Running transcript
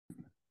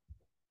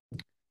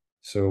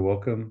So,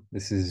 welcome.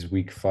 This is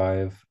week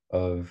 5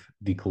 of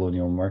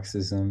Decolonial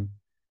Marxism,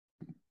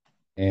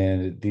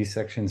 and these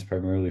sections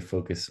primarily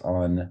focus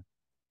on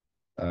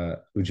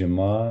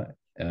Ujamaa,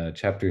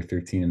 chapter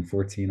 13 and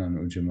 14 on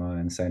Ujamaa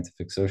and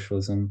scientific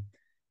socialism.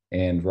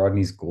 And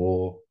Rodney's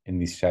goal in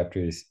these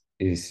chapters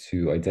is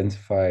to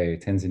identify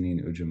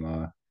Tanzanian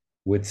Ujamaa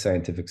with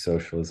scientific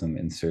socialism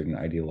in certain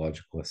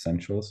ideological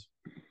essentials.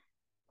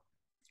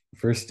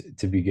 First,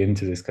 to begin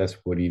to discuss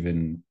what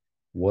even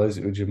was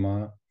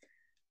Ujamaa.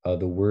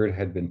 The word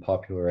had been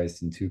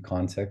popularized in two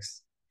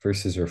contexts.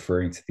 First, is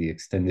referring to the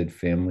extended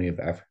family of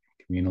African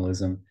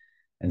communalism,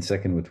 and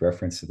second, with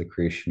reference to the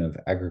creation of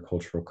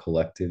agricultural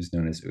collectives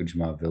known as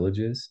Ujamaa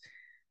villages.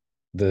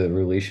 The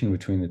relation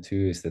between the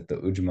two is that the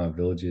Ujamaa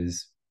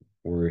villages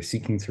were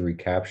seeking to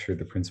recapture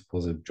the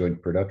principles of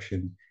joint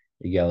production,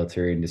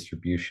 egalitarian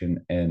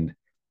distribution, and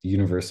the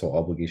universal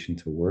obligation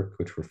to work,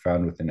 which were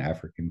found within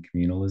African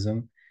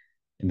communalism.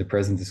 In the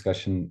present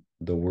discussion,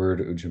 the word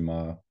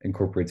Ujamaa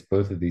incorporates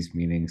both of these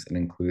meanings and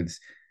includes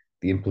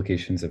the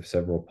implications of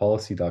several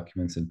policy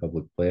documents and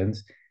public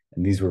plans,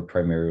 and these were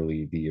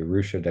primarily the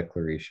Arusha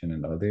Declaration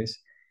and others.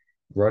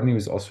 Rodney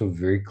was also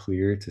very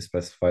clear to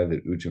specify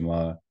that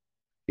Ujamaa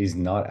is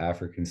not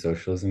African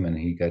socialism, and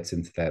he gets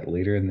into that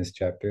later in this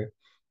chapter.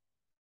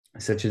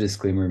 Such a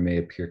disclaimer may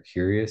appear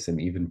curious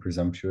and even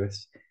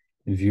presumptuous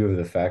in view of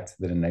the fact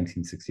that in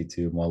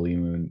 1962,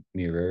 Mwalimu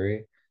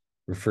Nyerere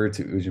referred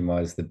to Ujamaa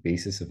as the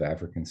basis of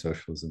African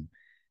socialism.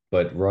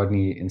 But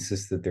Rodney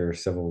insists that there are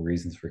several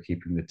reasons for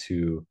keeping the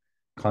two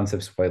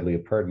concepts widely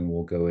apart, and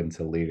we'll go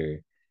into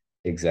later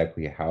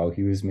exactly how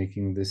he was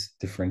making this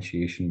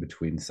differentiation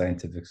between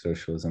scientific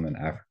socialism and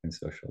African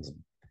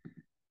socialism.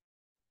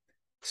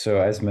 So,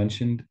 as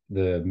mentioned,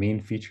 the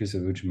main features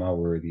of Ujamaa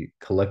were the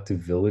collective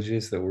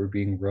villages that were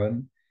being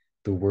run.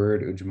 The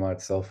word Ujamaa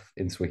itself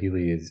in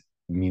Swahili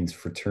means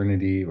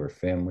fraternity or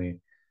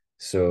family.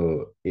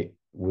 So it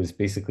was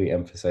basically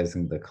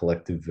emphasizing the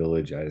collective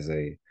village as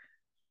an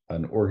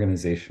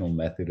organizational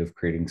method of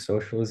creating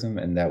socialism,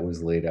 and that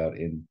was laid out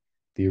in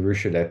the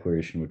Arusha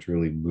Declaration, which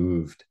really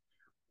moved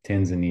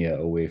Tanzania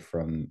away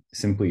from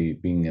simply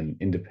being an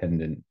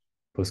independent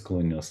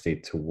post-colonial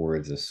state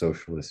towards a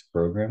socialist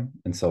program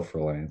and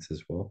self-reliance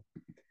as well.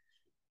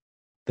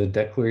 The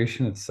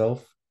declaration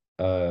itself,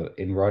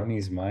 in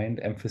Rodney's mind,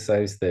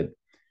 emphasized that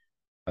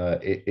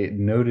it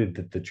noted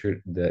that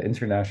the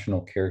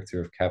international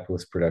character of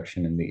capitalist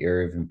production in the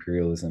era of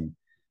imperialism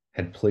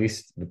had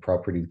placed the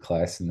propertied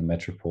class in the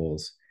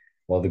metropoles,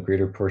 while the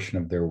greater portion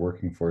of their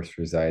working force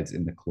resides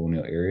in the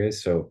colonial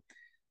areas. So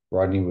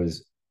Rodney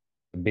was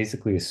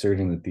basically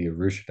asserting that the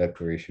Arusha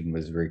Declaration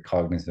was very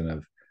cognizant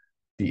of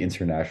the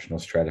international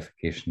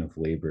stratification of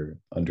labor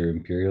under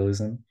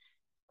imperialism.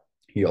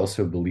 He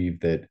also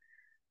believed that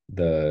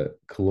the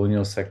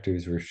colonial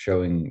sectors were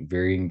showing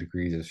varying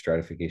degrees of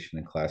stratification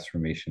and class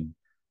formation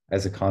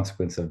as a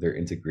consequence of their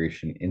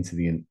integration into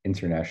the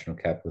international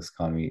capitalist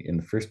economy in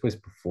the first place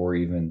before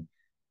even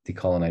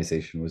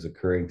decolonization was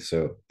occurring.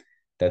 So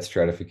that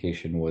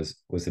stratification was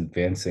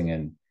advancing,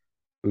 and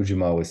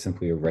Ujamaa was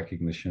simply a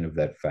recognition of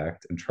that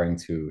fact and trying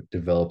to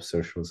develop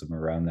socialism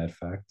around that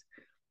fact.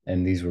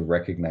 And these were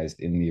recognized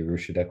in the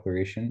Arusha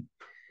Declaration.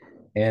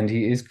 And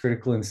he is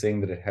critical in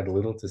saying that it had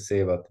little to say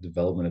about the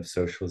development of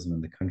socialism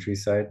in the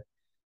countryside,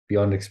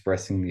 beyond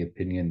expressing the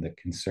opinion that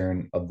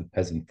concern of the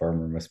peasant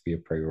farmer must be a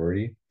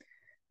priority.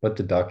 But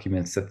the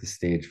document set the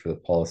stage for the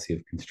policy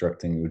of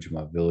constructing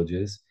Ujamaa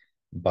villages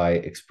by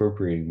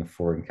expropriating the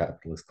foreign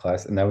capitalist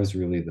class. And that was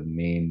really the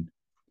main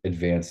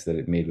advance that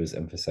it made, was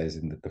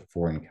emphasizing that the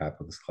foreign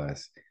capitalist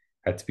class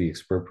had to be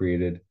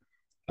expropriated.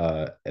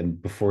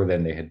 And before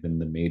then, they had been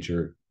the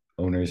major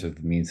owners of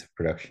the means of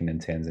production in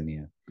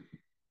Tanzania.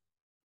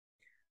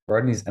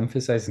 Rodney's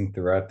emphasizing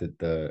throughout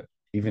that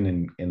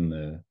even in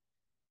the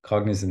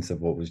cognizance of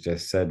what was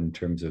just said in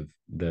terms of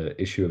the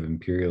issue of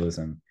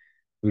imperialism,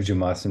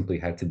 Ujamaa simply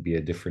had to be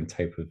a different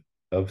type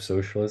of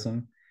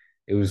socialism.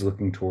 It was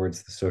looking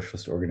towards the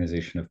socialist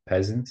organization of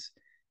peasants.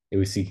 It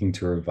was seeking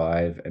to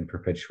revive and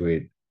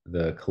perpetuate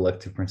the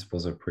collective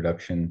principles of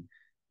production,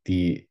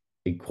 the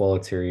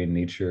equalitarian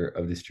nature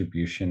of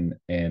distribution,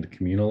 and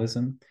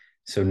communalism.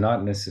 So,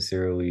 not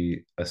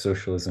necessarily a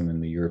socialism in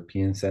the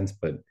European sense,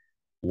 but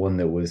one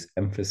that was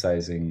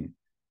emphasizing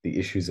the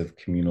issues of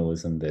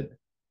communalism that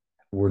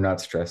were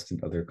not stressed in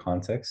other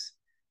contexts.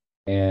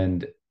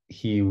 And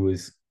he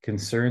was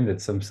concerned that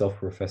some self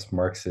professed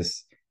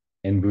Marxists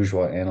and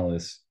bourgeois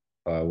analysts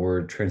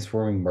were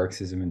transforming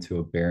Marxism into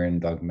a barren,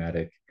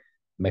 dogmatic,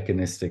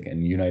 mechanistic,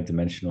 and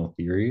unidimensional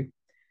theory,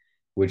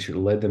 which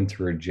led them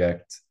to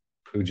reject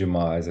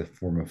Ujamaa as a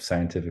form of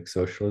scientific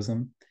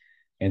socialism.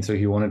 And so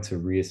he wanted to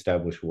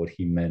reestablish what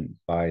he meant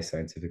by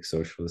scientific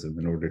socialism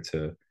in order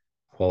to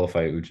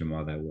qualify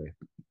Ujamaa that way.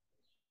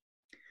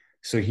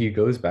 So he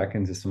goes back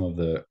into some of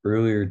the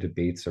earlier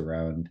debates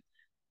around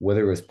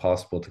whether it was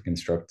possible to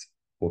construct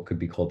what could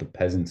be called a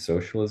peasant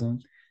socialism.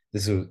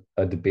 This was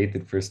a debate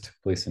that first took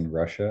place in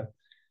Russia,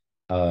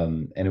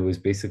 and it was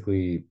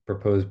basically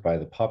proposed by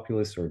the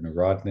populists or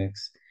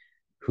Narodniks,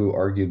 who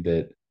argued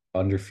that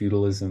under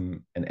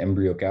feudalism and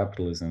embryo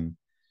capitalism,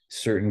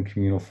 certain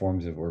communal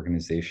forms of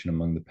organization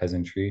among the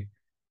peasantry,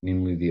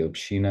 namely the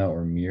община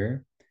or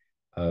mir,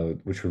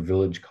 which were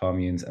village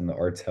communes, and the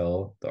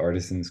artel, the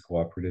artisans'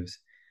 cooperatives.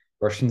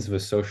 Russians of a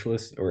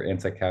socialist or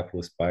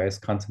anti-capitalist bias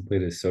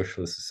contemplated a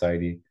socialist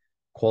society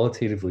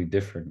qualitatively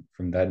different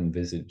from that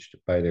envisaged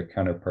by their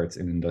counterparts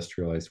in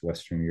industrialized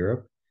Western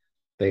Europe.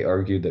 They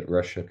argued that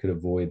Russia could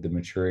avoid the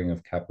maturing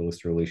of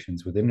capitalist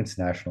relations within its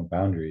national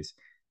boundaries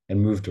and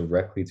move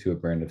directly to a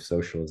brand of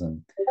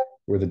socialism,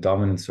 where the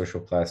dominant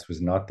social class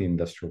was not the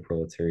industrial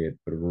proletariat,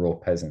 but rural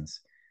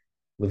peasants,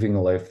 living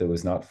a life that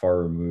was not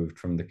far removed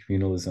from the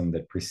communalism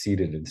that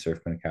preceded in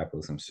serfdom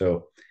capitalism.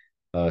 So,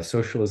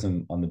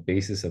 socialism on the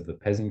basis of the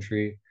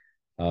peasantry,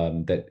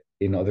 that,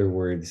 in other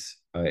words,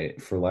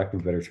 for lack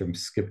of a better term,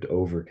 skipped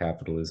over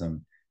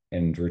capitalism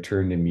and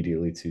returned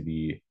immediately to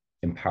the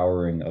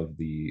empowering of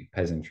the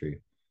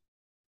peasantry.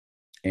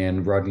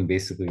 And Rodney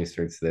basically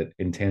asserts that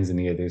in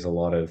Tanzania, there's a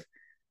lot of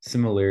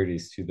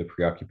similarities to the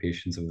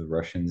preoccupations of the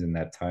Russians in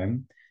that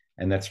time.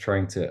 And that's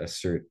trying to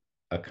assert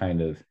a kind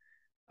of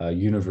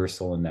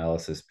universal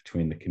analysis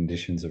between the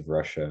conditions of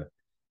Russia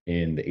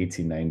in the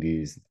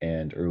 1890s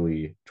and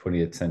early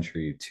 20th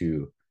century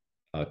to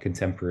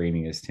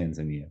contemporaneous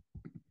Tanzania.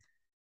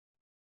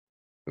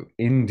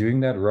 In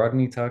doing that,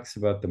 Rodney talks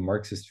about the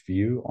Marxist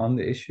view on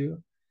the issue.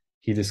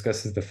 He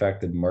discusses the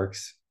fact that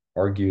Marx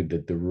argued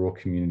that the rural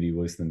community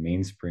was the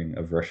mainspring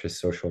of Russia's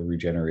social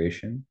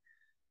regeneration,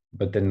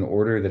 but that in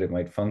order that it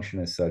might function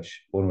as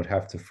such, one would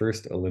have to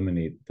first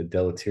eliminate the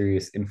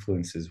deleterious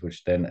influences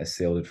which then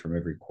assailed it from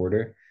every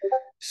quarter,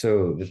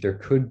 so that there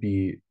could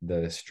be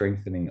the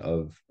strengthening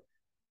of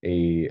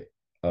a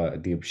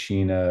the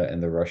община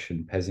and the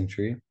Russian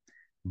peasantry,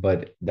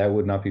 but that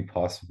would not be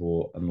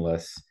possible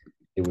unless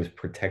it was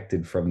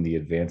protected from the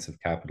advance of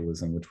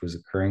capitalism, which was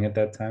occurring at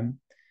that time.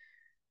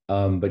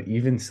 But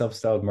even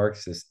self-styled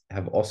Marxists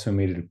have also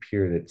made it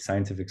appear that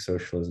scientific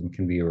socialism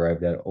can be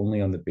arrived at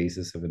only on the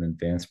basis of an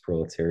advanced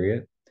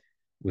proletariat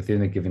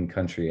within a given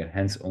country, and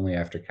hence only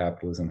after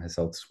capitalism has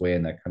held sway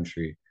in that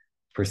country,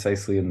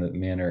 precisely in the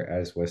manner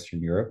as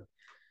Western Europe.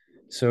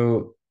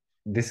 So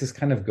this is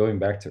kind of going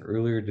back to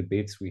earlier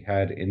debates we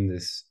had in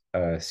this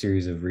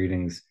series of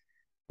readings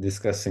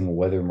discussing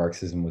whether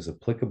Marxism was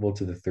applicable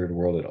to the third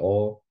world at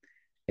all,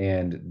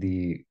 and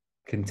the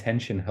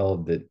contention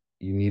held that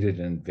you needed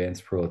an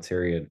advanced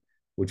proletariat,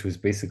 which was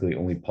basically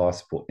only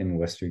possible in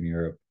Western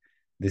Europe.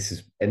 This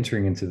is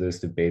entering into those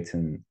debates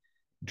and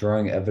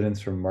drawing evidence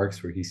from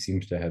Marx where he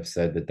seems to have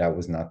said that that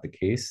was not the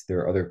case. There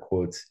are other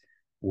quotes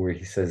where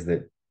he says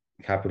that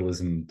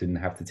capitalism didn't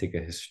have to take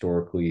a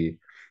historically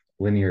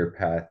linear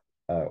path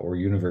or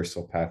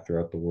universal path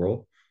throughout the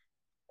world.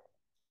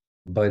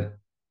 But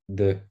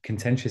the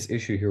contentious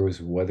issue here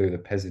was whether the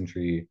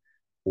peasantry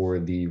or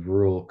the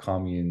rural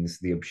communes,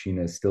 the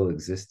община, still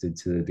existed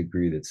to the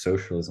degree that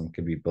socialism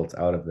could be built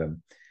out of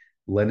them.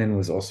 Lenin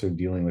was also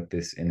dealing with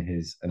this in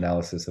his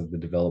analysis of the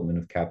development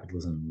of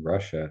capitalism in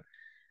Russia,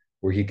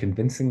 where he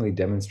convincingly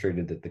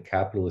demonstrated that the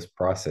capitalist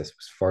process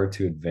was far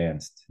too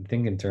advanced to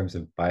think in terms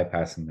of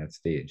bypassing that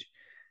stage.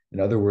 In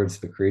other words,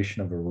 the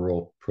creation of a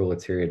rural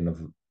proletariat and of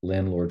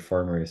landlord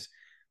farmers,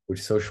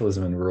 which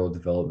socialism and rural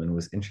development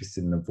was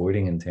interested in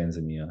avoiding in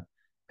Tanzania,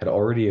 had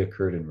already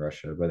occurred in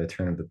Russia by the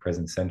turn of the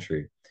present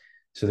century.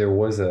 So there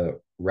was a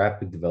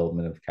rapid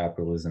development of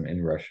capitalism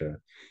in Russia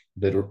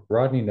that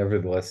Rodney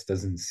nevertheless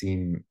doesn't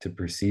seem to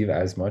perceive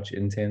as much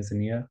in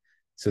Tanzania.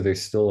 So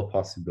there's still a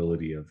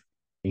possibility of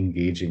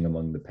engaging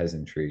among the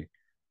peasantry,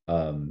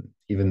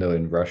 even though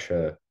in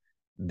Russia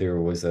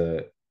there was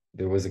a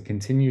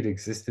continued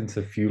existence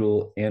of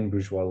feudal and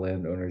bourgeois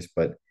landowners,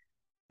 but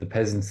the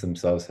peasants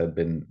themselves had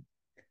been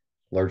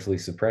largely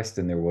suppressed,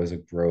 and there was a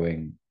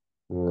growing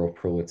rural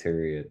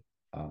proletariat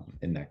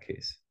in that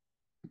case.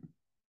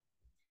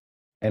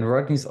 And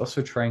Rodney's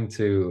also trying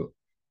to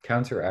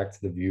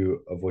counteract the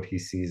view of what he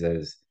sees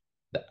as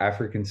the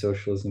African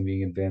socialism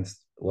being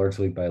advanced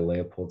largely by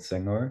Leopold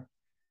Senghor.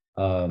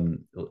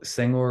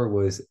 Senghor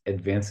was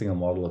advancing a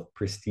model of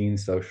pristine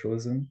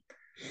socialism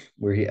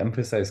where he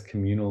emphasized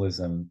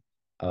communalism,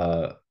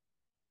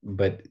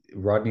 but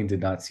Rodney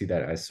did not see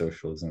that as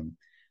socialism.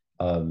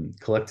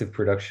 Collective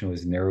production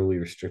was narrowly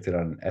restricted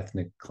on an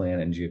ethnic,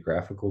 clan, and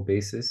geographical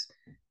basis,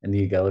 and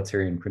the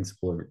egalitarian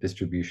principle of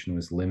distribution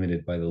was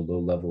limited by the low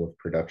level of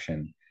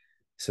production,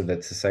 so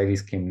that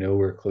societies came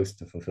nowhere close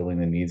to fulfilling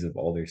the needs of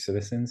all their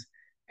citizens.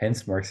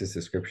 Hence, Marx's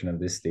description of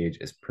this stage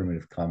as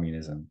primitive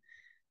communism.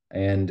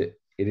 And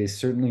it is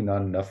certainly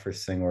not enough for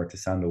Senghor to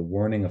sound a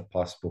warning of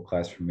possible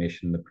class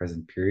formation in the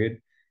present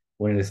period,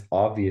 when it is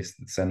obvious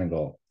that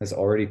Senegal has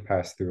already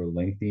passed through a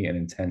lengthy and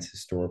intense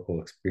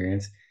historical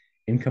experience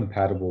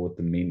incompatible with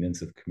the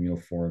maintenance of communal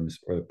forms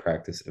or the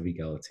practice of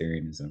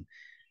egalitarianism.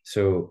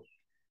 So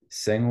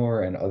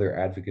Senghor and other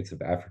advocates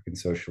of African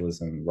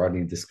socialism,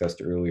 Rodney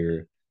discussed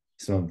earlier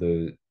some of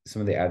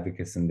the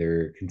advocates and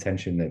their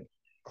contention that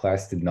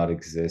class did not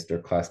exist or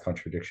class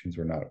contradictions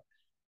were not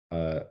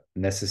a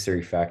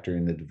necessary factor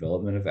in the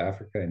development of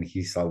Africa, and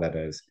he saw that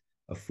as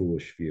a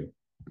foolish view.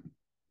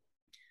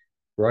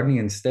 Rodney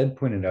instead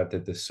pointed out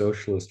that the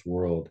socialist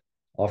world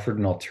offered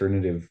an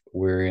alternative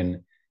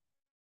wherein,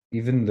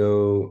 even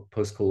though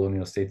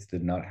post-colonial states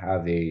did not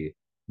have a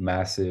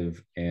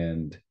massive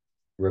and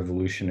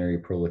revolutionary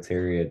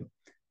proletariat,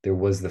 there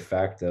was the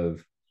fact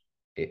of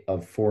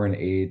foreign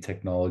aid,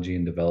 technology,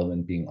 and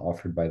development being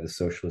offered by the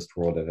socialist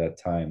world at that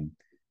time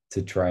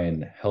to try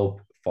and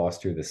help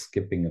foster the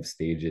skipping of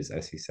stages,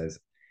 as he says.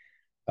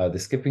 The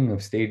skipping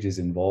of stages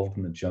involved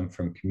in the jump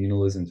from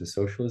communalism to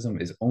socialism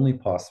is only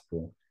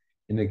possible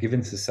in a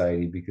given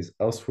society because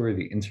elsewhere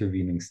the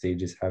intervening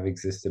stages have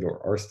existed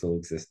or are still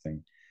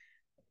existing.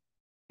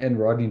 And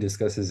Rodney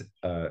discusses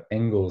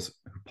Engels,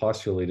 who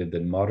postulated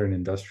that modern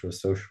industrial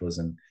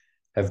socialism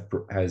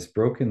has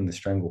broken the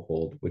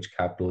stranglehold which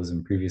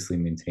capitalism previously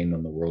maintained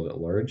on the world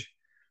at large.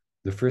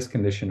 The first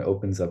condition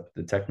opens up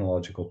the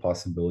technological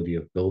possibility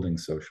of building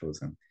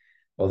socialism,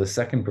 while the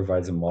second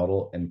provides a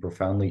model and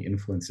profoundly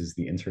influences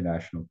the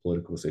international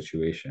political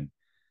situation.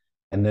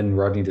 And then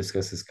Rodney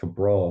discusses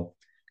Cabral,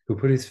 who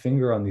put his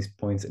finger on these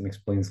points and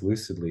explains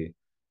lucidly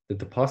that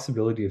the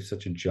possibility of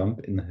such a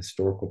jump in the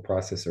historical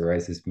process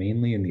arises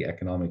mainly in the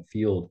economic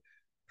field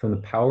from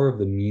the power of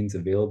the means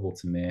available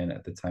to man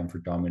at the time for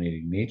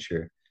dominating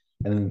nature,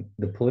 and in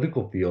the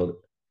political field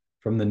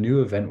from the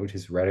new event which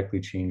has radically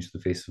changed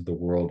the face of the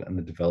world and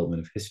the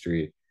development of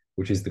history,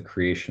 which is the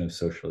creation of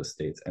socialist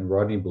states. And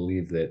Rodney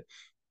believed that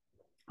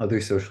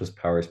other socialist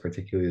powers,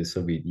 particularly the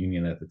Soviet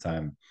Union at the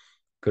time,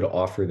 could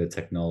offer the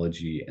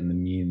technology and the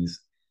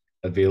means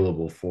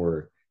available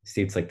for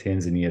states like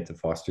Tanzania to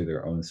foster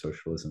their own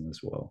socialism as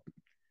well.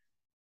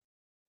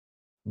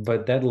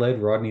 But that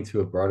led Rodney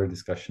to a broader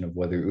discussion of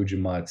whether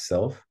Ujamaa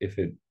itself, if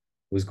it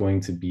was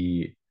going to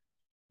be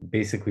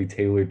basically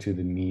tailored to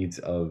the needs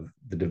of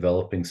the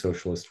developing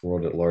socialist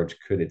world at large,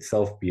 could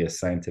itself be a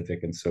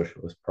scientific and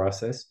socialist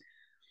process.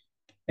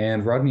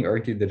 And Rodney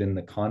argued that in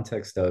the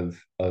context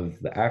of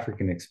the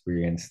African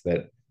experience,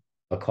 that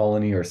a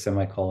colony or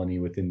semi-colony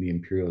within the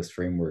imperialist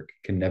framework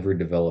can never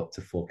develop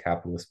to full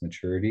capitalist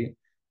maturity.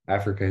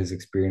 Africa has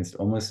experienced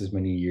almost as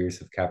many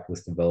years of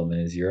capitalist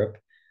development as Europe,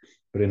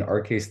 but in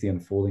our case, the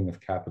unfolding of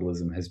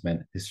capitalism has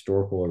meant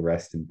historical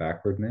arrest and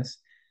backwardness.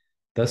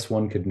 Thus,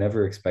 one could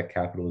never expect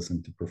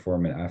capitalism to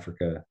perform in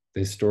Africa the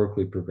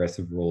historically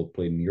progressive role it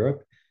played in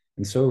Europe.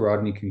 And so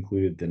Rodney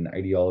concluded that an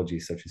ideology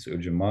such as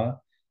Ujamaa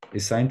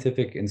is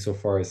scientific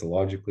insofar as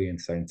logically and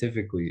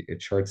scientifically it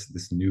charts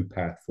this new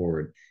path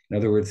forward. In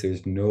other words,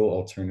 there's no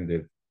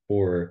alternative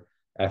for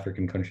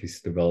African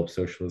countries to develop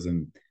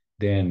socialism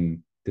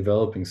than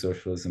developing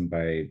socialism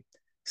by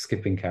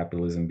skipping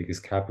capitalism, because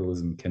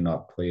capitalism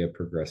cannot play a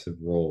progressive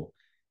role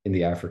in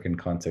the African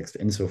context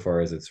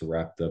insofar as it's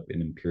wrapped up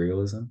in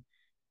imperialism.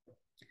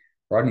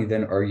 Rodney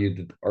then argued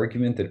that the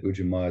argument that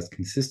Ujamaa is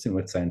consistent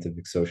with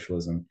scientific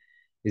socialism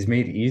is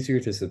made easier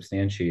to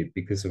substantiate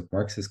because of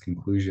Marxist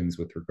conclusions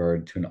with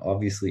regard to an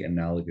obviously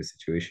analogous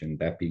situation,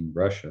 that being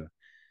Russia.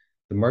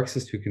 The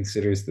Marxist who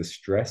considers the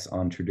stress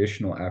on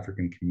traditional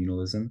African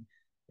communalism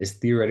as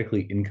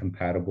theoretically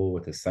incompatible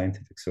with a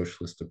scientific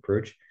socialist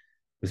approach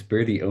must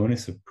bear the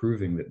onus of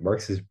proving that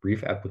Marx's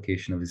brief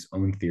application of his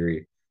own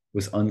theory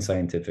was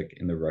unscientific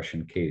in the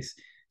Russian case.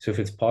 So if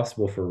it's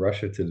possible for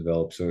Russia to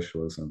develop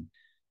socialism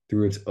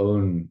through its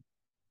own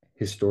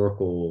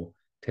historical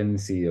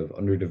tendency of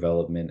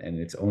underdevelopment and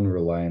its own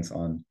reliance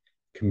on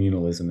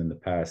communalism in the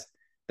past,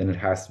 then it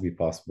has to be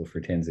possible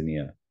for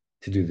Tanzania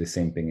to do the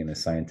same thing in a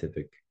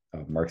scientific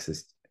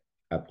Marxist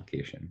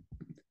application.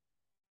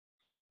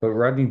 But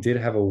Rodney did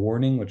have a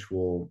warning, which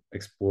we'll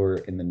explore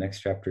in the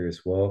next chapter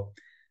as well,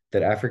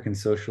 that African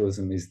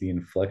socialism is the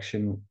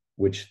inflection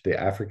which the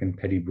African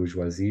petty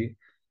bourgeoisie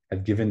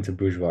have given to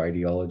bourgeois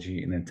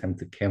ideology in an attempt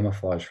to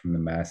camouflage from the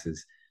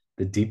masses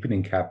the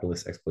deepening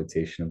capitalist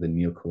exploitation of the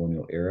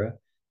neo-colonial era.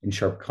 In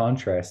sharp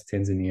contrast,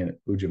 Tanzania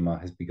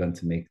Ujamaa has begun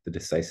to make the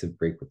decisive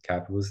break with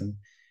capitalism.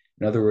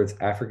 In other words,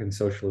 African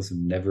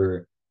socialism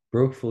never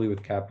broke fully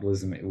with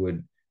capitalism. It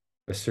would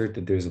assert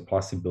that there's a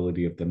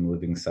possibility of them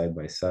living side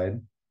by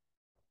side.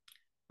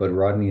 But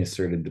Rodney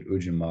asserted that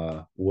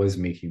Ujamaa was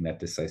making that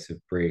decisive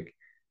break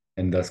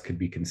and thus could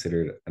be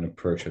considered an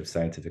approach of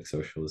scientific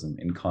socialism,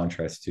 in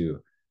contrast to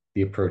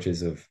the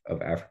approaches of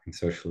African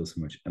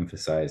socialism, which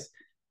emphasized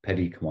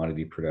petty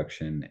commodity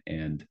production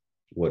and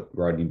what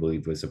Rodney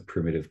believed was a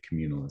primitive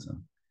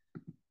communalism.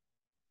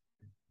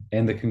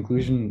 And the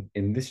conclusion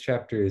in this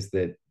chapter is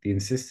that the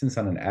insistence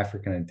on an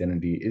African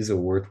identity is a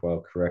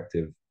worthwhile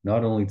corrective,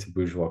 not only to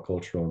bourgeois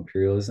cultural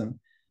imperialism,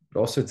 but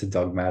also to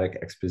dogmatic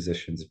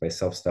expositions by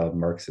self-styled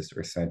Marxist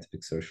or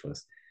scientific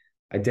socialists.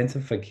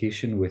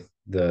 Identification with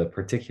the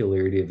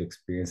particularity of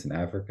experience in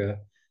Africa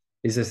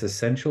is as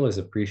essential as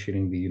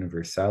appreciating the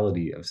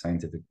universality of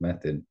scientific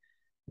method.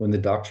 When the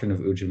doctrine of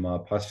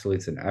Ujamaa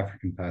postulates an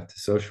African path to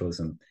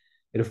socialism,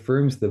 it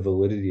affirms the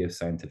validity of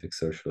scientific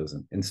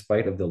socialism, in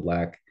spite of the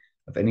lack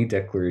of any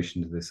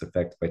declaration to this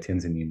effect by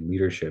Tanzanian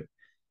leadership,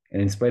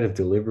 and in spite of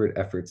deliberate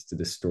efforts to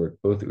distort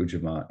both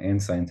Ujamaa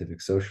and scientific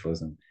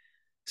socialism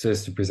so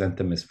as to present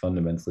them as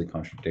fundamentally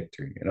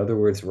contradictory. In other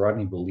words,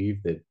 Rodney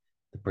believed that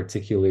the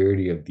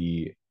particularity of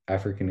the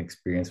African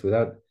experience,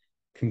 without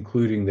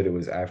concluding that it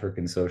was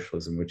African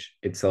socialism, which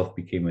itself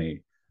became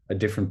a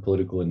different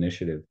political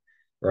initiative.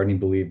 Rodney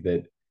believed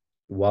that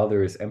while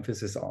there is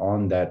emphasis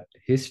on that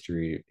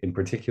history, in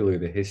particular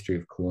the history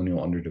of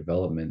colonial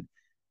underdevelopment,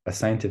 a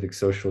scientific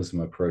socialism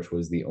approach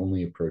was the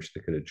only approach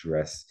that could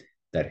address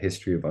that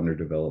history of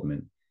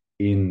underdevelopment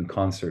in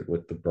concert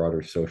with the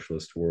broader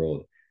socialist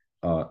world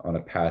on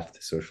a path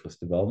to socialist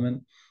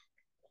development.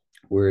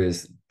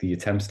 Whereas the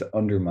attempts to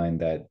undermine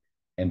that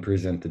and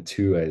present the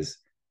two as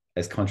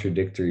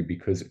contradictory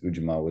because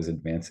Ujima was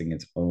advancing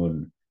its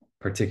own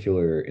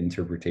particular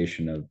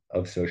interpretation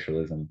of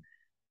socialism,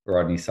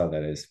 Rodney saw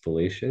that as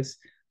fallacious.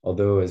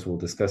 Although, as we'll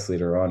discuss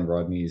later on,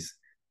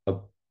 uh,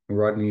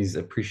 Rodney's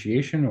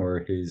appreciation or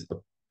his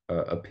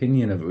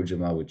opinion of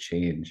Ujima would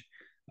change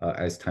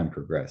as time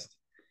progressed.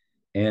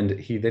 And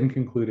he then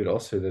concluded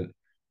also that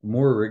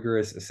more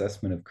rigorous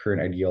assessment of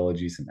current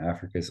ideologies in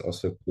Africa is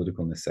also a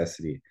political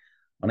necessity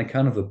on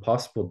account of the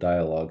possible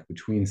dialogue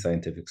between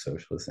scientific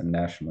socialists and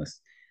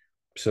nationalists.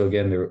 So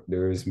again,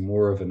 there is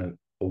more of an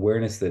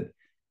awareness that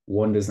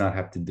one does not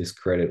have to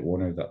discredit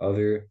one or the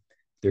other.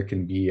 There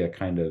can be a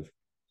kind of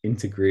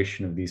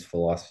integration of these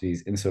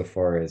philosophies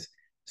insofar as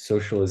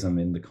socialism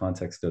in the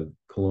context of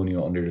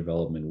colonial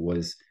underdevelopment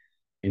was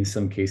in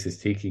some cases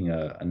taking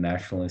a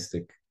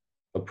nationalistic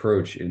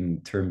approach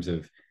in terms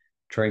of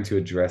trying to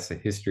address a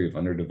history of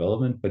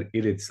underdevelopment, but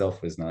it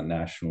itself was not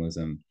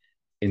nationalism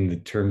in the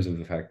terms of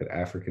the fact that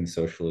African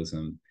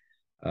socialism,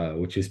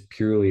 which is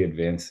purely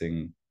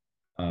advancing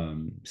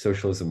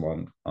socialism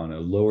on a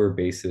lower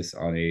basis,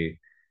 on a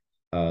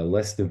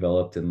less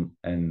developed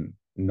and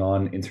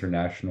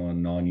non-international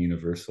and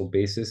non-universal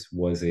basis,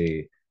 was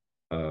a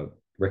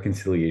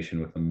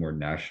reconciliation with a more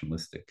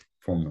nationalistic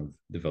form of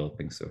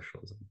developing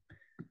socialism.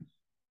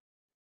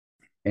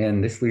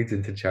 And this leads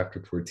into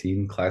chapter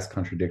 14, Class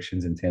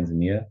Contradictions in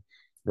Tanzania.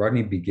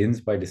 Rodney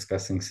begins by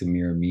discussing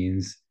Samir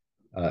Amin's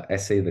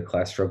essay, The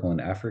Class Struggle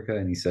in Africa.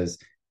 And he says,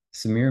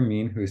 Samir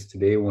Amin, who is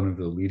today one of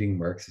the leading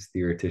Marxist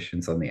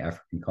theoreticians on the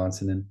African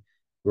continent,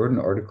 wrote an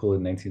article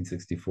in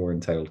 1964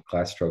 entitled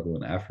Class Struggle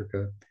in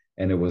Africa,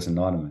 and it was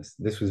anonymous.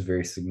 This was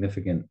very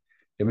significant,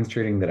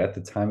 demonstrating that at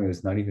the time it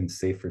was not even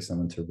safe for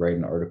someone to write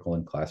an article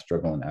on class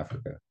struggle in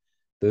Africa.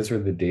 Those were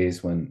the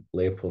days when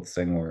Leopold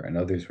Senghor and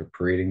others were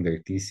parading their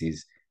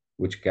theses,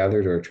 which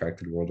gathered or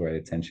attracted worldwide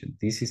attention,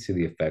 theses to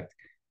the effect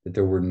that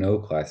there were no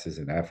classes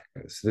in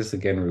Africa. So this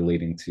again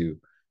relating to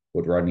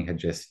what Rodney had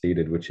just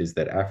stated, which is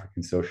that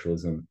African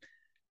socialism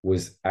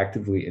was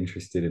actively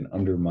interested in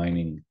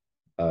undermining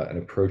an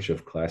approach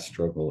of class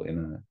struggle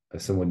in a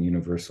somewhat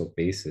universal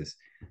basis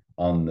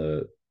on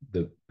the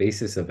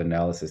basis of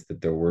analysis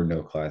that there were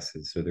no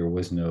classes. So there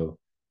was no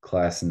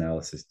class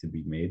analysis to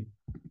be made.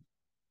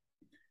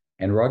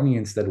 And Rodney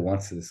instead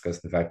wants to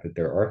discuss the fact that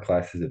there are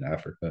classes in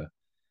Africa.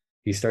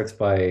 He starts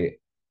by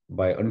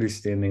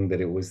understanding that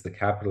it was the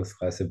capitalist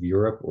class of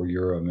Europe or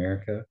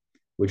Euro-America,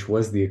 which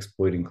was the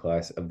exploiting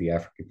class of the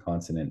African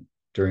continent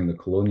during the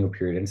colonial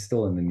period and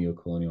still in the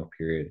neo-colonial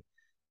period.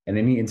 And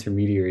any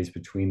intermediaries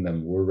between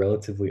them were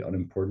relatively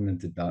unimportant and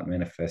did not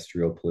manifest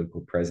real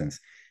political presence.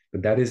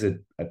 But that is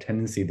a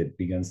tendency that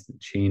begins to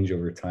change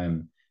over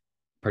time,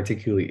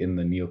 particularly in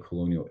the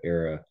neo-colonial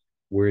era,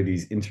 where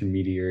these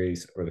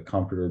intermediaries or the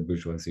comprador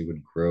bourgeoisie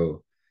would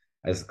grow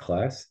as a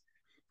class.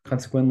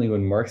 Consequently,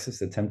 when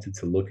Marxists attempted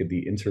to look at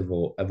the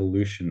interval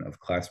evolution of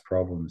class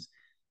problems,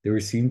 they were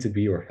seen to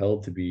be or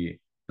held to be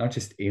not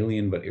just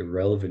alien but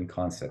irrelevant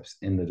concepts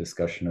in the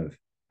discussion of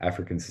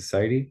African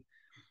society.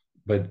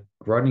 But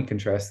Rodney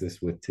contrasts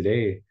this with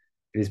today.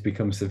 It has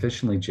become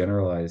sufficiently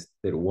generalized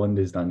that one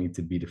does not need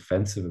to be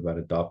defensive about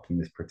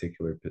adopting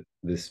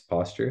this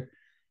posture.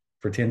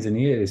 For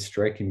Tanzania, it is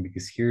striking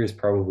because here is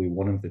probably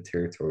one of the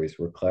territories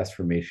where class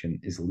formation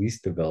is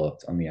least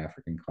developed on the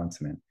African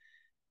continent.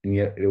 And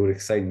yet it would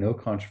excite no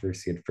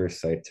controversy at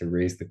first sight to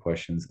raise the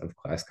questions of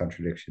class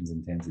contradictions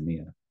in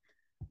Tanzania.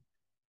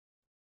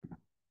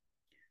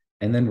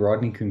 And then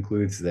Rodney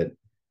concludes that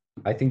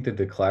I think that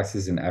the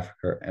classes in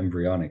Africa are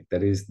embryonic.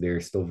 That is,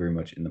 they're still very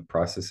much in the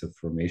process of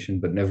formation,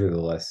 but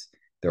nevertheless,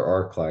 there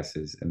are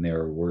classes and they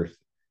are worth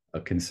a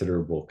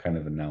considerable kind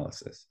of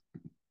analysis.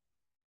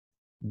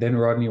 Then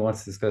Rodney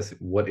wants to discuss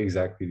what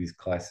exactly these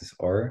classes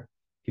are.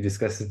 He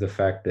discusses the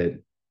fact that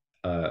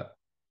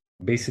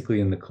basically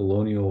in the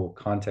colonial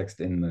context,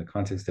 in the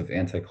context of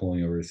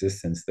anti-colonial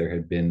resistance, there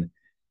had been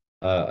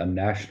a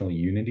national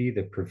unity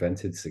that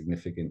prevented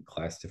significant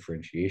class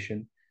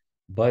differentiation.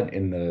 But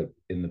in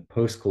the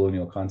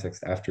post-colonial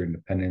context after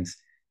independence,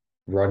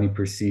 Rodney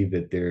perceived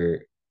that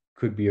there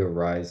could be a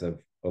rise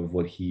of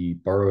what he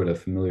borrowed a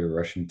familiar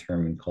Russian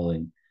term in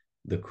calling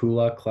the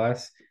kulak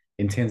class.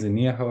 In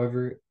Tanzania,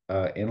 however,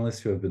 analysts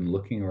who have been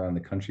looking around the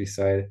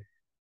countryside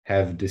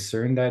have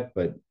discerned that,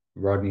 but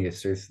Rodney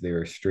asserts they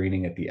are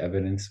straining at the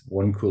evidence.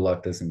 One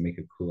kulak doesn't make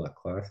a kulak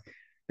class.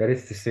 That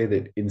is to say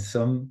that in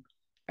some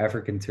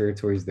African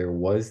territories, there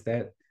was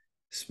that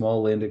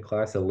small landed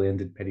class, a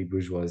landed petty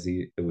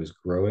bourgeoisie that was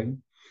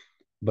growing.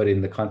 But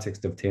in the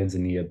context of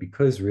Tanzania,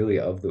 because really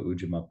of the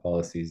Ujima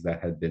policies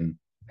that had been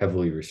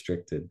heavily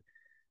restricted,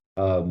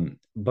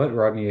 But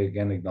Rodney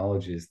again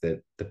acknowledges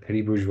that the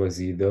petty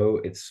bourgeoisie, though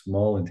it's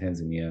small in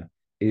Tanzania,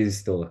 is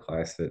still a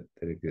class that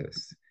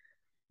exists.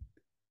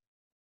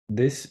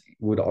 This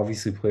would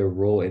obviously play a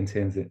role in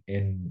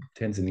Tanzanian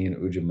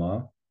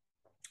Ujamaa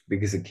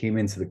because it came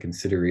into the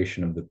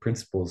consideration of the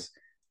principles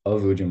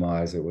of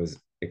Ujamaa as it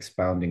was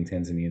expounding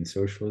Tanzanian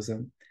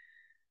socialism.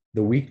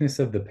 The weakness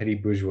of the petty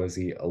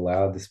bourgeoisie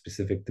allowed the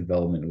specific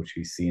development which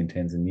we see in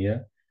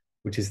Tanzania,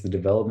 which is the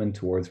development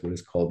towards what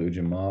is called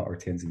Ujamaa or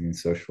Tanzanian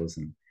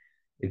socialism.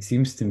 It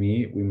seems to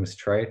me we must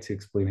try to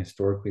explain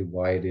historically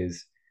why it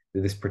is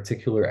that this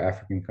particular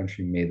African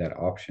country made that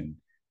option.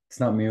 It's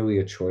not merely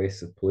a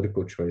choice, a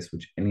political choice,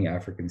 which any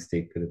African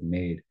state could have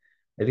made.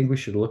 I think we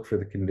should look for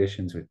the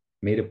conditions which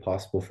made it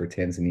possible for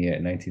Tanzania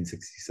in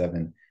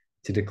 1967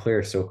 to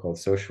declare so-called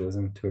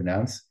socialism, to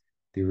announce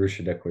the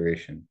Arusha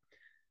Declaration.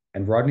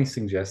 And Rodney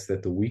suggests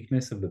that the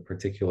weakness of the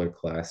particular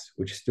class,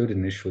 which stood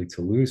initially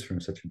to lose from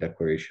such a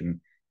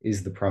declaration,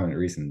 is the prominent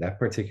reason. That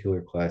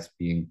particular class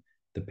being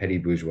the petty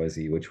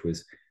bourgeoisie, which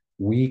was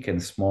weak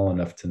and small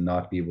enough to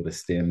not be able to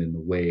stand in the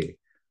way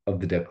of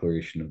the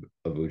declaration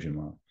of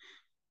Ujamaa.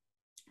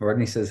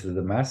 Rodney says that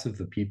the mass of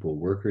the people,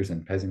 workers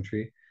and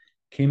peasantry,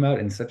 came out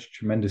in such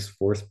tremendous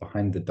force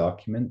behind the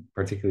document,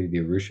 particularly the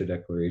Arusha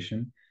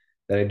Declaration,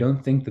 that I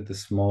don't think that the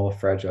small,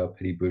 fragile,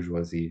 petty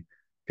bourgeoisie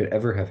could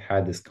ever have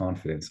had this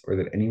confidence, or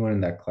that anyone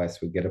in that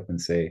class would get up and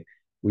say,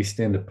 we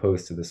stand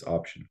opposed to this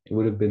option. It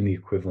would have been the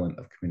equivalent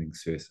of committing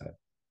suicide.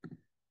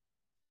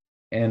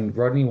 And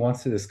Rodney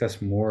wants to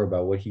discuss more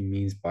about what he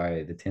means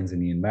by the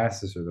Tanzanian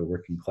masses or the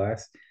working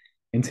class.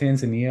 In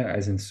Tanzania,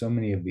 as in so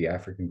many of the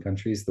African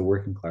countries, the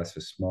working class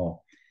was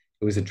small.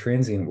 It was a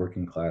transient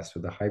working class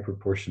with a high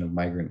proportion of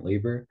migrant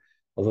labor,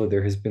 although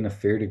there has been a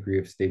fair degree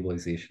of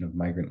stabilization of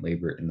migrant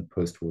labor in the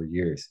post-war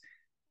years.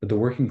 But the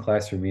working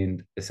class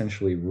remained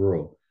essentially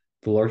rural,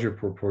 the larger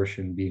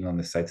proportion being on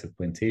the sites of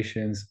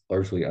plantations,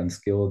 largely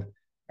unskilled,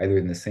 either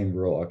in the same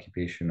rural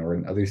occupation or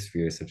in other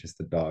spheres such as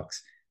the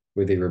docks,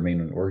 where they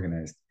remain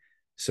unorganized.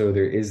 So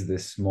there is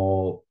this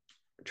small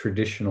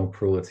traditional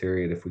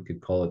proletariat, if we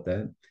could call it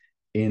that,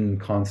 in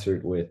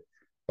concert with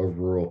a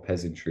rural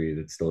peasantry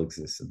that still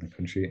exists in the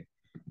country.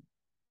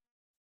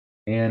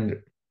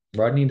 And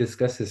Rodney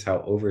discusses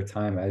how over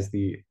time, as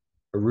the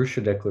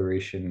Arusha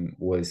Declaration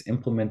was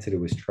implemented, it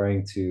was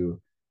trying to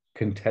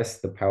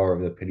contest the power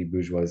of the petty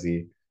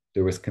bourgeoisie.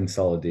 There was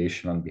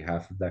consolidation on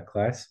behalf of that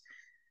class.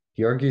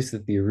 He argues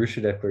that the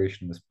Arusha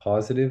Declaration was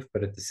positive,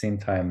 but at the same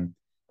time,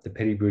 the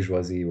petty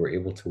bourgeoisie were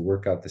able to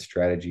work out the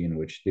strategy in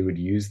which they would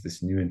use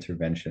this new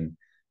intervention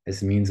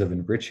as a means of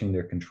enriching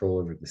their control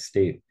over the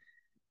state.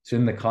 So,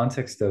 in the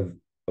context of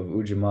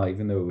Ujamaa,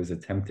 even though it was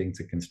attempting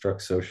to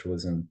construct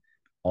socialism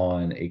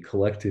on a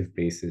collective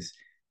basis,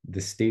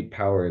 the state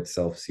power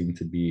itself seemed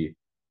to be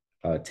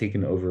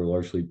taken over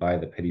largely by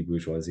the petty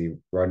bourgeoisie.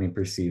 Rodney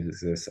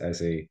perceives this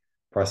as a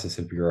process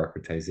of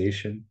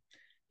bureaucratization.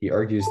 He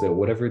argues that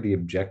whatever the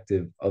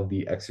objective of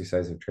the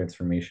exercise of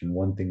transformation,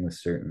 one thing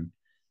was certain: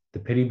 the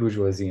petty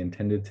bourgeoisie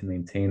intended to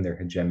maintain their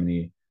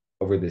hegemony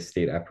over the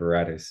state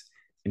apparatus.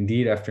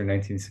 Indeed, after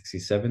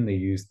 1967, they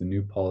used the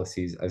new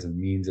policies as a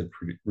means of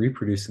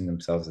reproducing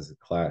themselves as a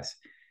class.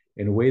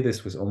 In a way,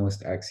 this was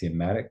almost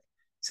axiomatic,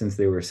 since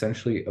they were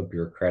essentially a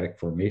bureaucratic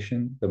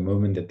formation the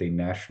moment that they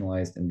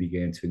nationalized and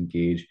began to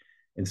engage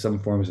in some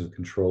forms of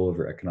control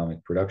over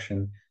economic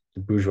production.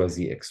 The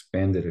bourgeoisie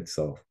expanded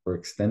itself or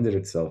extended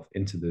itself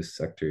into those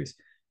sectors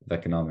of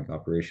economic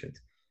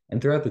operations.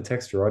 And throughout the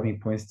text, Rodney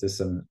points to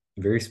some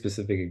very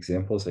specific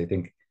examples. I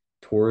think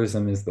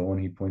tourism is the one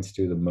he points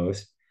to the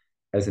most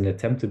as an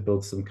attempt to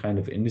build some kind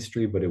of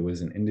industry, but it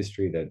was an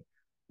industry that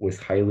was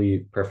highly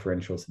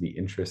preferential to the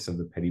interests of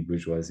the petty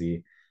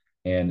bourgeoisie,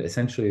 and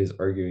essentially is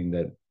arguing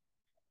that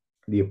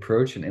the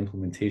approach and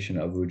implementation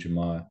of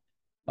Ujamaa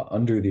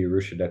under the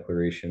Arusha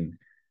Declaration,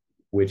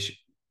 which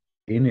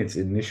in its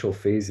initial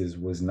phases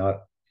was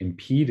not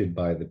impeded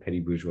by the petty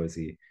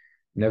bourgeoisie,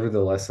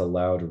 nevertheless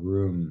allowed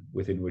room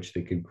within which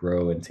they could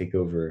grow and take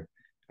over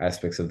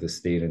aspects of the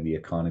state and the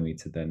economy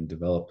to then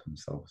develop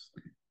themselves.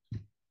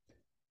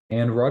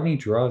 And Rodney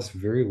draws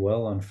very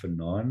well on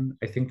Fanon,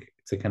 I think,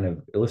 to kind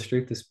of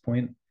illustrate this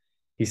point.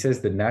 He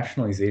says that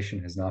nationalization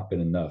has not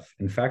been enough.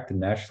 In fact, the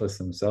nationalists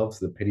themselves,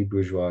 the petty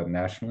bourgeois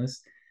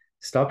nationalists,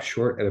 stopped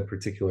short at a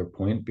particular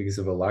point because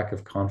of a lack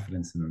of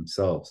confidence in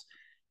themselves.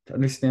 To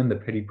understand the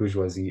petty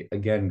bourgeoisie,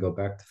 again, go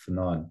back to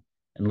Fanon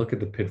and look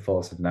at the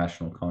pitfalls of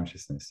national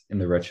consciousness in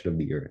The Wretched of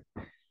the Earth.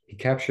 He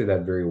captured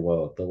that very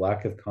well, the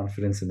lack of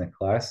confidence in the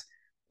class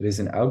that is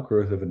an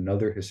outgrowth of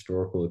another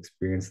historical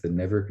experience that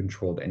never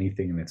controlled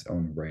anything in its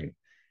own right.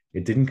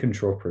 It didn't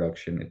control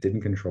production, it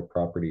didn't control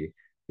property.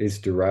 It is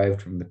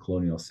derived from the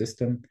colonial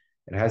system.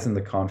 It hasn't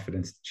the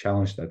confidence to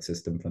challenge that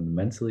system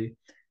fundamentally.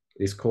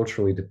 It is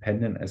culturally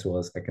dependent as well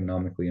as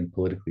economically and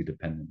politically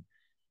dependent.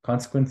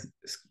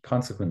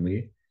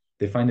 Consequently,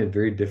 they find it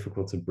very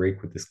difficult to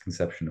break with this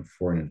conception of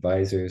foreign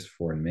advisors,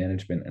 foreign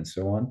management, and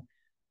so on.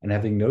 And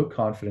having no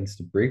confidence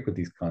to break with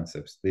these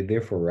concepts, they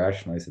therefore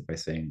rationalize it by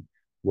saying,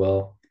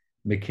 well,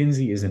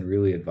 McKinsey isn't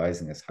really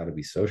advising us how to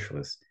be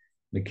socialists.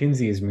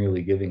 McKinsey is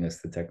merely giving us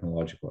the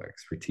technological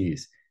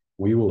expertise.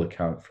 We will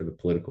account for the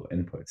political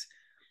inputs.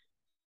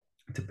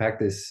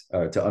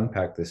 To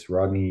unpack this,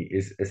 Rodney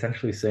is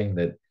essentially saying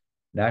that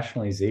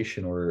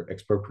nationalization or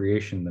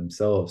expropriation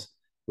themselves,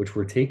 which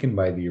were taken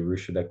by the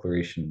Arusha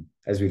Declaration,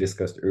 as we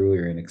discussed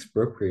earlier, in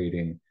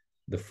expropriating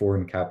the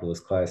foreign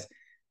capitalist class,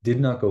 did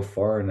not go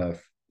far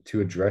enough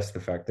to address the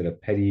fact that a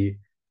petty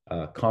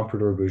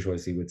comprador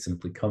bourgeoisie would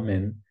simply come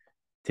in,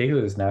 take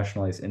those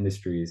nationalized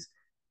industries,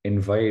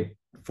 invite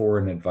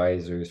foreign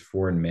advisors,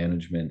 foreign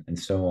management, and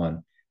so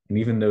on. And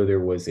even though there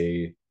was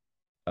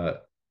uh,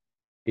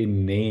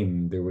 in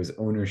name, there was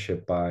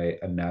ownership by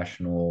a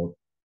national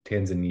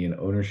Tanzanian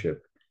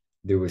ownership,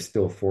 there was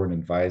still foreign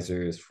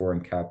advisors,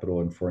 foreign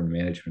capital, and foreign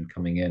management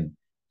coming in.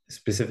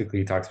 Specifically,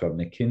 he talks about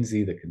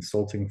McKinsey, the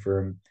consulting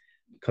firm,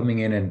 coming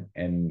in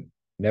and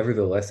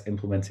nevertheless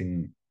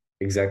implementing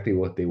exactly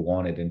what they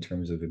wanted in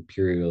terms of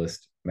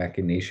imperialist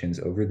machinations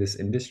over this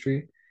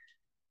industry.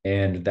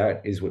 And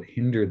that is what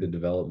hindered the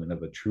development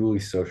of a truly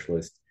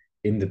socialist,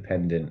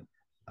 independent,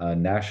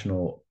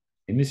 national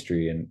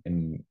industry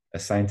in a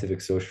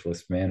scientific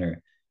socialist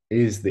manner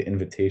is the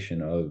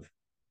invitation of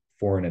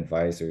foreign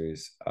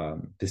advisors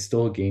to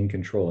still gain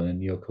control in a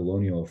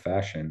neo-colonial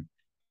fashion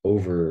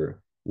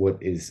over what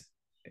is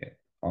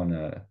on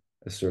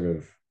a sort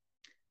of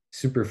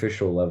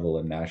superficial level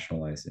a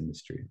nationalized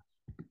industry.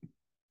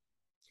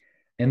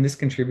 And this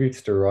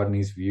contributes to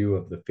Rodney's view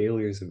of the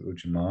failures of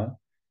Ujamaa.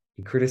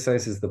 He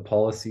criticizes the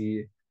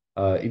policy,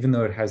 even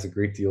though it has a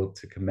great deal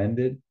to commend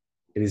it.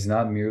 It is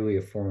not merely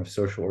a form of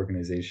social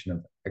organization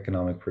of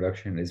economic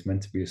production. It is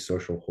meant to be a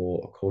social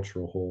whole, a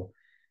cultural whole.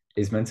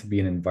 It is meant to be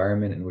an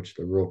environment in which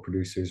the rural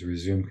producers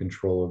resume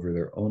control over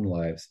their own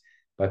lives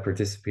by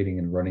participating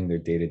in running their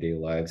day-to-day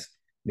lives,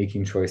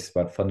 making choices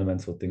about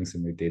fundamental things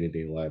in their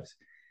day-to-day lives.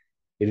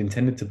 It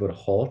intended to put a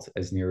halt,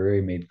 as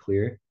Nyerere made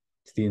clear,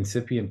 to the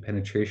incipient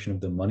penetration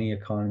of the money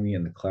economy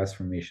and the class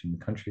formation in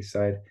the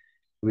countryside.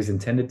 It was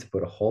intended to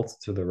put a halt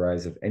to the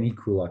rise of any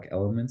kulak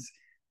elements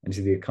and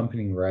to the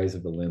accompanying rise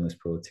of the landless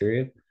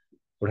proletariat.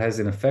 What has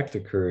in effect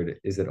occurred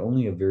is that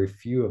only a very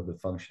few of the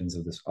functions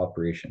of this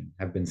operation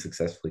have been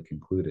successfully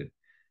concluded.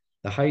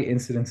 The high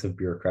incidence of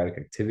bureaucratic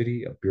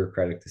activity, of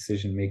bureaucratic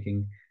decision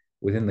making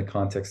within the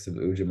context of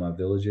the Ujamaa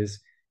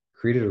villages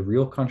created a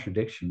real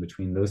contradiction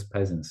between those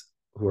peasants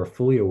who are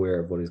fully aware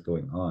of what is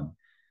going on.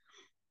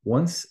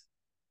 Once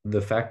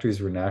the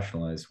factories were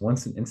nationalized,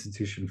 once an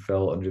institution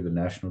fell under the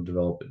National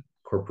Development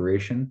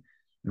Corporation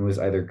and was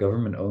either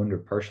government owned or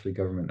partially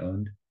government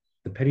owned,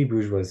 the petty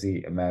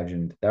bourgeoisie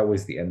imagined that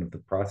was the end of the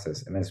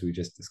process. And as we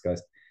just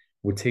discussed,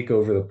 would take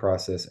over the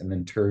process and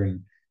then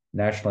turn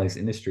nationalized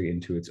industry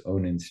into its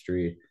own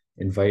industry,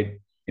 invite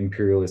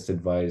imperialist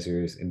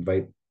advisors,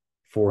 invite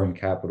foreign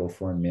capital,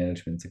 foreign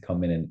management to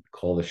come in and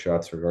call the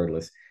shots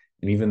regardless.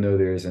 And even though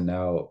there is a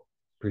now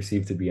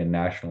perceived to be a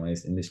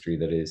nationalized industry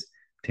that is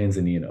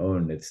Tanzanian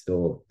owned, it's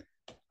still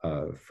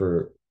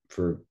for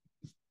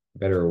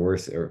better or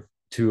worse, or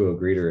to a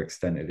greater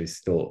extent, it is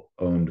still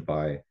owned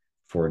by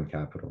foreign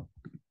capital.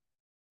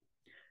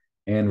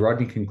 And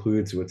Rodney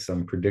concludes with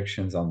some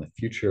predictions on the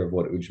future of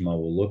what Ujamaa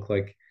will look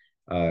like.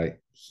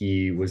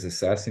 He was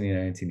assassinated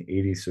in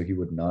 1980, so he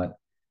would not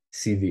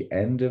see the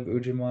end of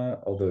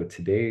Ujamaa, although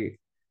today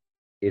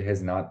it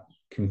has not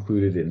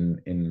concluded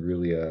in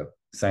really a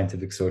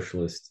scientific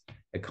socialist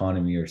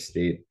economy or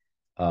state,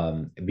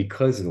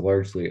 because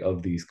largely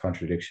of these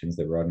contradictions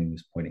that Rodney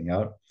was pointing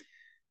out.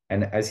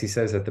 And as he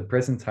says, at the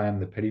present time,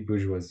 the petty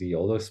bourgeoisie,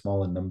 although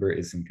small in number,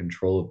 is in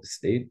control of the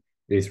state.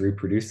 It is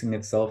reproducing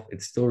itself.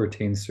 It still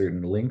retains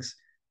certain links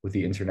with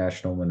the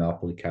international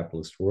monopoly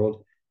capitalist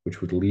world,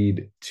 which would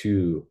lead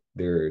to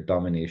their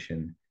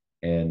domination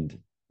and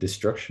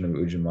destruction of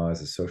Ujamaa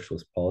as a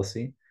socialist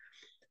policy.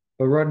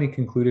 But Rodney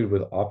concluded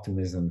with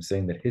optimism,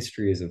 saying that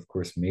history is, of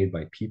course, made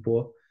by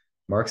people.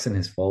 Marx and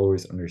his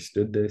followers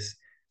understood this.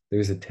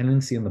 There's a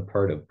tendency on the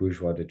part of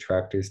bourgeois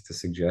detractors to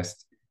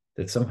suggest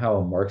that somehow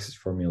a Marxist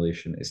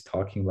formulation is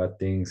talking about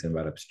things and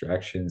about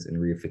abstractions and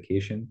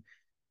reification,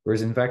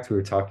 whereas in fact we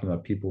were talking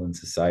about people in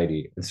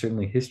society, and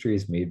certainly history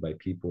is made by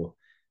people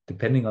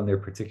depending on their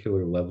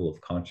particular level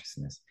of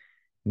consciousness.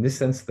 In this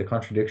sense, the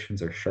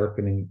contradictions are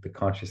sharpening the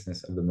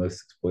consciousness of the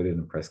most exploited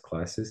and oppressed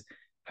classes,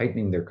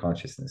 heightening their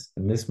consciousness,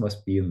 and this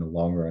must be in the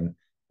long run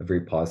a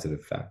very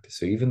positive fact.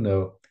 So even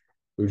though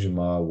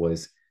Ujamaa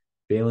was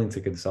failing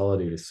to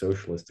consolidate a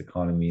socialist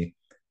economy,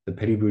 the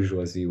petty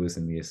bourgeoisie was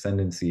in the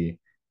ascendancy,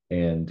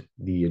 and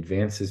the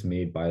advances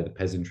made by the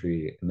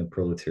peasantry and the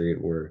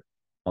proletariat were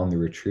on the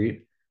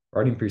retreat.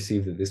 Rodney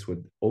perceived that this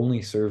would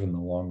only serve in the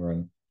long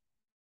run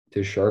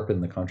to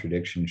sharpen the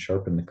contradiction,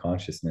 sharpen the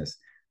consciousness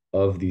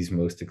of these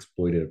most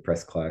exploited,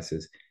 oppressed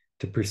classes,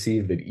 to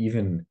perceive that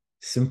even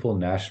simple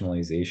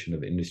nationalization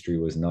of industry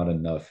was not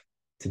enough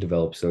to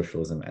develop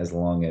socialism, as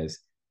long as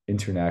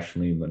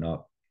international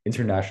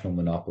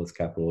monopolist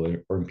capital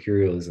or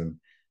imperialism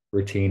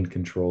retained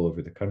control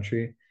over the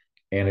country.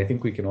 And I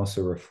think we can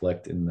also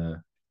reflect in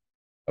the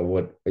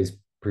what is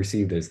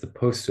perceived as the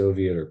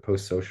post-Soviet or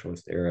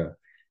post-socialist era,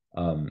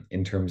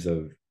 in terms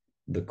of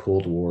the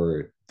Cold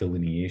War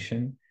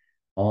delineation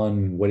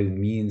on what it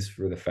means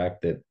for the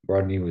fact that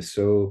Rodney was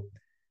so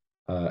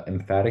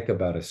emphatic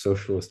about a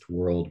socialist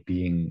world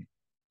being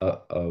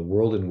a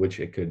world in which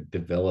it could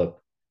develop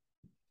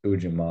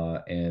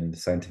Ujamaa and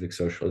scientific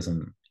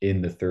socialism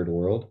in the third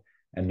world.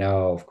 And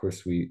now, of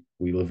course, we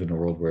live in a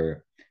world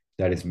where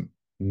that is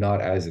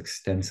not as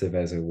extensive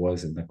as it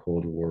was in the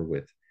Cold War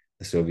with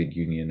the Soviet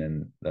Union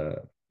and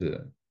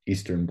the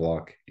Eastern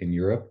Bloc in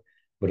Europe.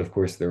 But of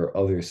course, there are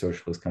other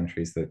socialist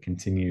countries that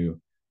continue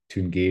to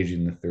engage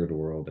in the third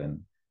world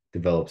and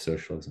develop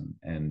socialism.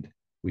 And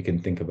we can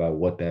think about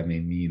what that may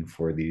mean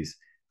for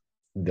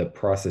the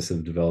process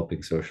of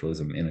developing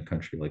socialism in a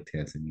country like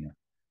Tanzania.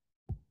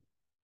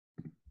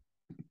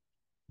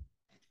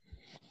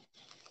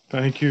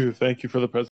 Thank you. Thank you for the presentation.